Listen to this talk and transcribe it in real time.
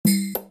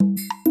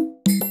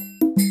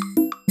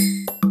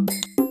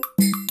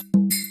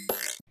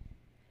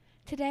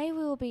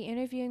be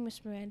interviewing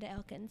Miss Miranda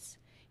Elkins.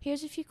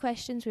 Here's a few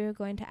questions we were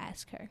going to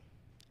ask her.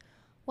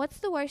 What's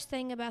the worst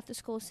thing about the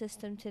school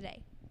system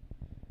today?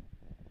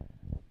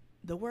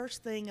 The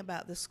worst thing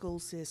about the school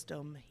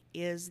system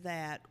is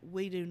that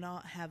we do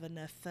not have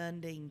enough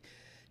funding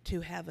to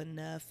have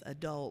enough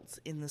adults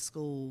in the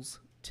schools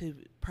to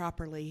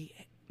properly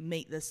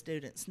meet the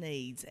students'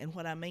 needs. And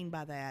what I mean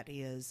by that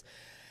is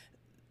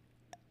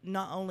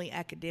not only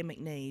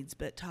academic needs,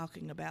 but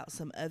talking about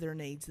some other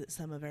needs that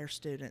some of our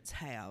students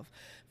have.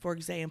 For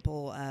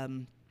example,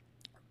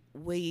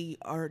 we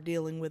are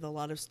dealing with a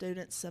lot of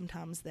students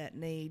sometimes that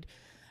need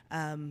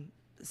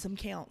some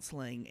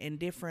counseling and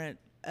different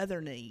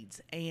other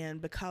needs.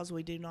 And because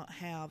we do not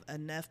have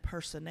enough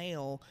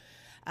personnel,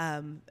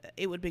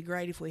 it would be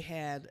great if we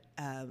had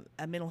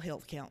a mental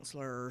health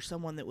counselor or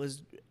someone that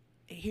was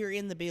here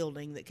in the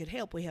building that could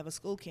help. We have a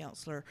school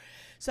counselor.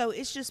 So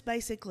it's just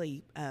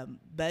basically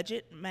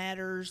budget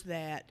matters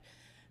that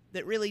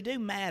really do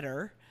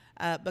matter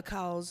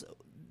because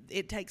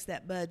it takes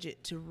that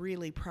budget to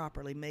really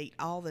properly meet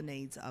all the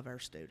needs of our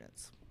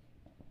students.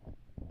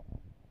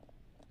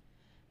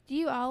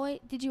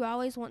 Did you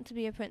always want to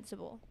be a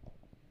principal?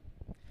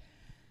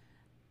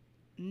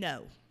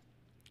 No,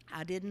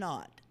 I did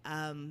not.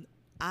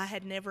 I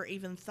had never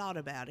even thought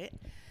about it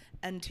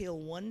until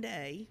one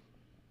day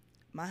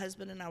my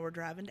husband and I were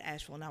driving to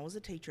Asheville, and I was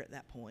a teacher at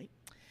that point,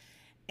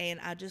 and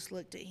I just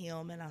looked at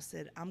him and I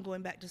said, I'm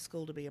going back to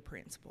school to be a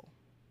principal.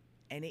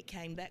 And it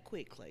came that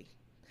quickly.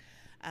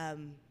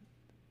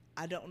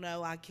 I don't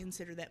know, I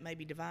consider that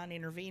maybe divine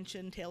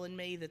intervention telling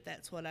me that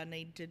that's what I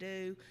need to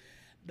do,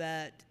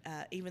 but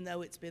even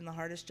though it's been the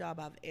hardest job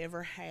I've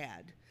ever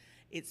had,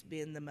 it's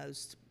been the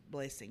most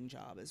blessing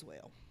job as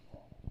well.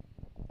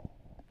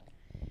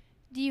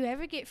 Do you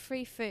ever get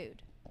free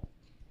food?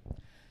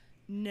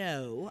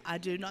 No, I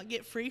do not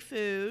get free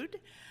food.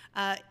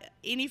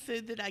 Any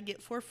food that I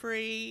get for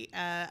free,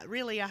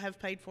 really I have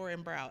paid for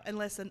and brought,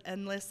 unless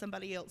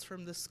somebody else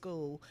from the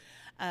school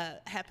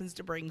happens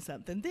to bring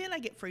something. Then I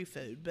get free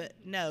food. But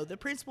no, the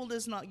principal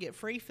does not get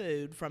free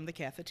food from the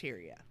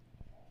cafeteria.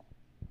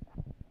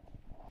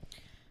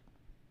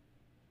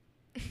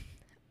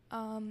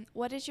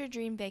 What is your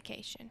dream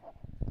vacation?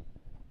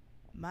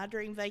 My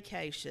dream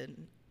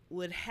vacation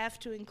would have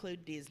to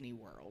include Disney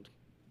World,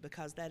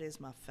 because that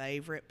is my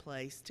favorite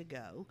place to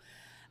go.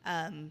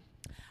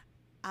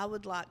 I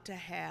would like to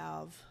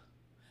have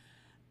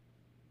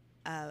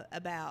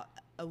about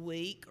a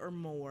week or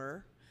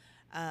more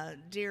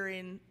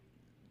during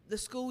the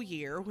school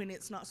year when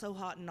it's not so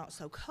hot and not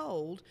so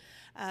cold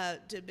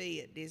to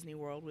be at Disney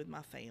World with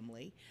my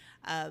family.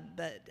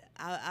 But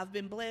I've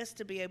been blessed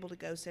to be able to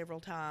go several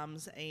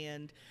times,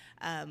 and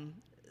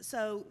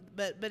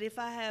but if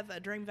I have a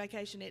dream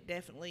vacation, it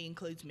definitely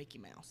includes Mickey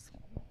Mouse.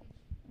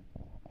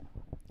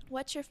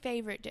 What's your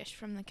favorite dish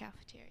from the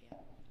cafeteria?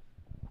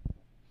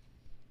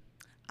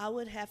 I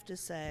would have to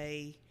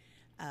say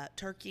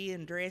turkey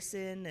and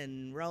dressing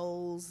and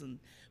rolls, and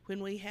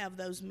when we have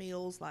those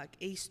meals like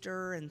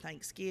Easter and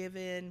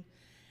Thanksgiving,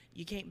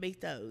 you can't beat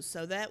those.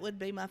 So that would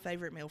be my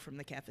favorite meal from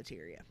the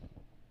cafeteria.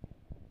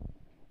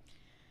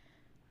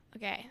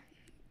 Okay.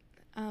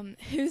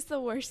 Who's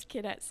the worst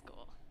kid at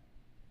school?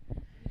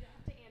 You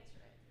have to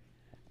answer it.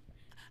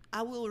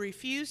 I will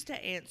refuse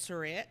to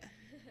answer it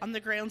on the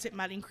grounds it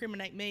might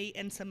incriminate me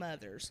and some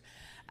others.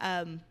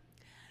 How about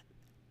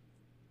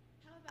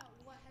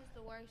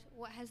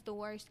what has the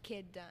worst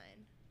kid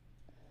done?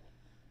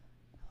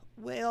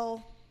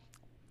 Well,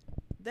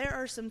 there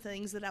are some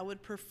things that I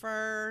would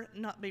prefer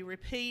not be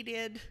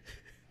repeated,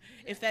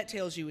 if that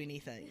tells you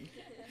anything.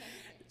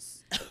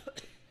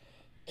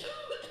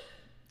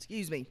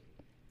 Excuse me.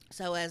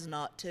 So as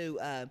not to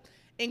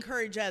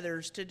encourage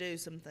others to do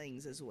some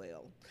things as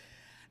well.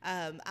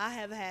 I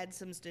have had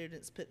some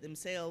students put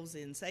themselves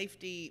in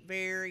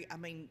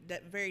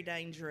very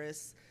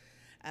dangerous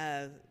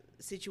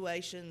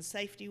situations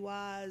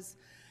safety-wise,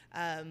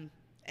 and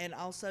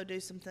also do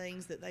some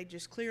things that they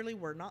just clearly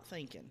were not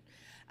thinking.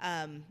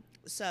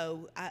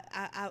 So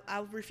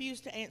I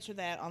refuse to answer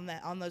that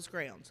on those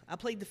grounds. I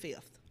plead the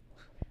fifth.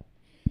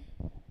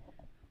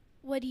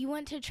 Would you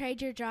want to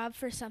trade your job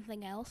for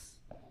something else?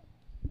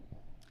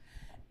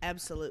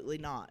 Absolutely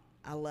not.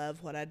 I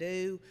love what I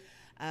do.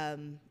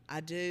 I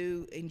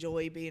do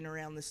enjoy being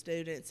around the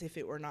students. If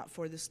it were not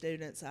for the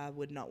students, I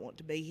would not want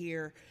to be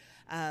here.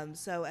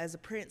 So as a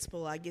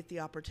principal, I get the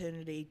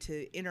opportunity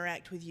to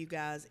interact with you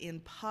guys in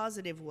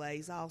positive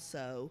ways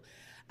also,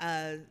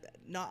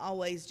 not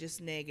always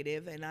just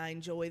negative, and I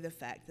enjoy the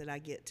fact that I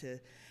get to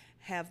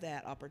have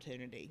that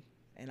opportunity,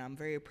 and I'm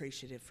very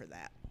appreciative for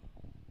that.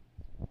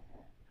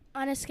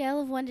 On a scale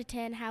of 1 to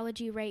 10, how would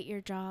you rate your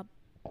job?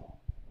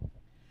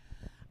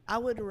 I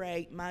would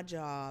rate my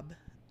job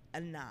a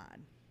 9.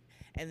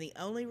 And the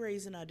only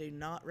reason I do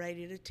not rate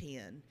it a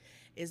 10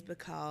 is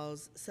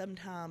because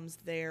sometimes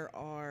there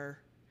are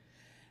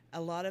a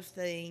lot of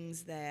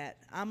things that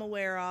I'm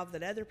aware of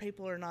that other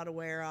people are not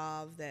aware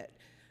of that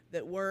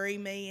worry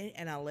me,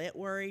 and I let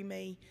worry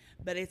me.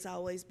 But it's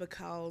always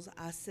because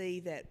I see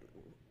that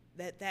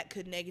that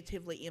could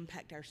negatively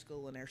impact our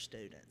school and our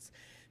students.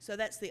 So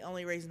that's the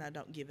only reason I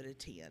don't give it a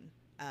 10.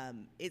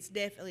 It's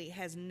definitely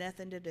has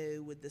nothing to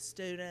do with the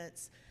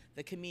students,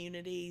 the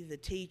community, the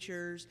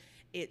teachers.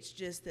 It's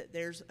just that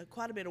there's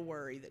quite a bit of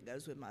worry that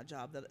goes with my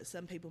job that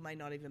some people may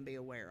not even be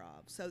aware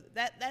of. So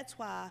that's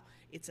why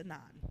it's a 9.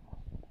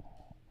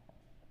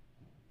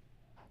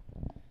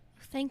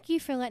 Thank you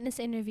for letting us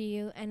interview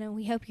you, and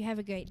we hope you have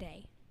a great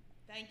day.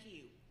 Thank you.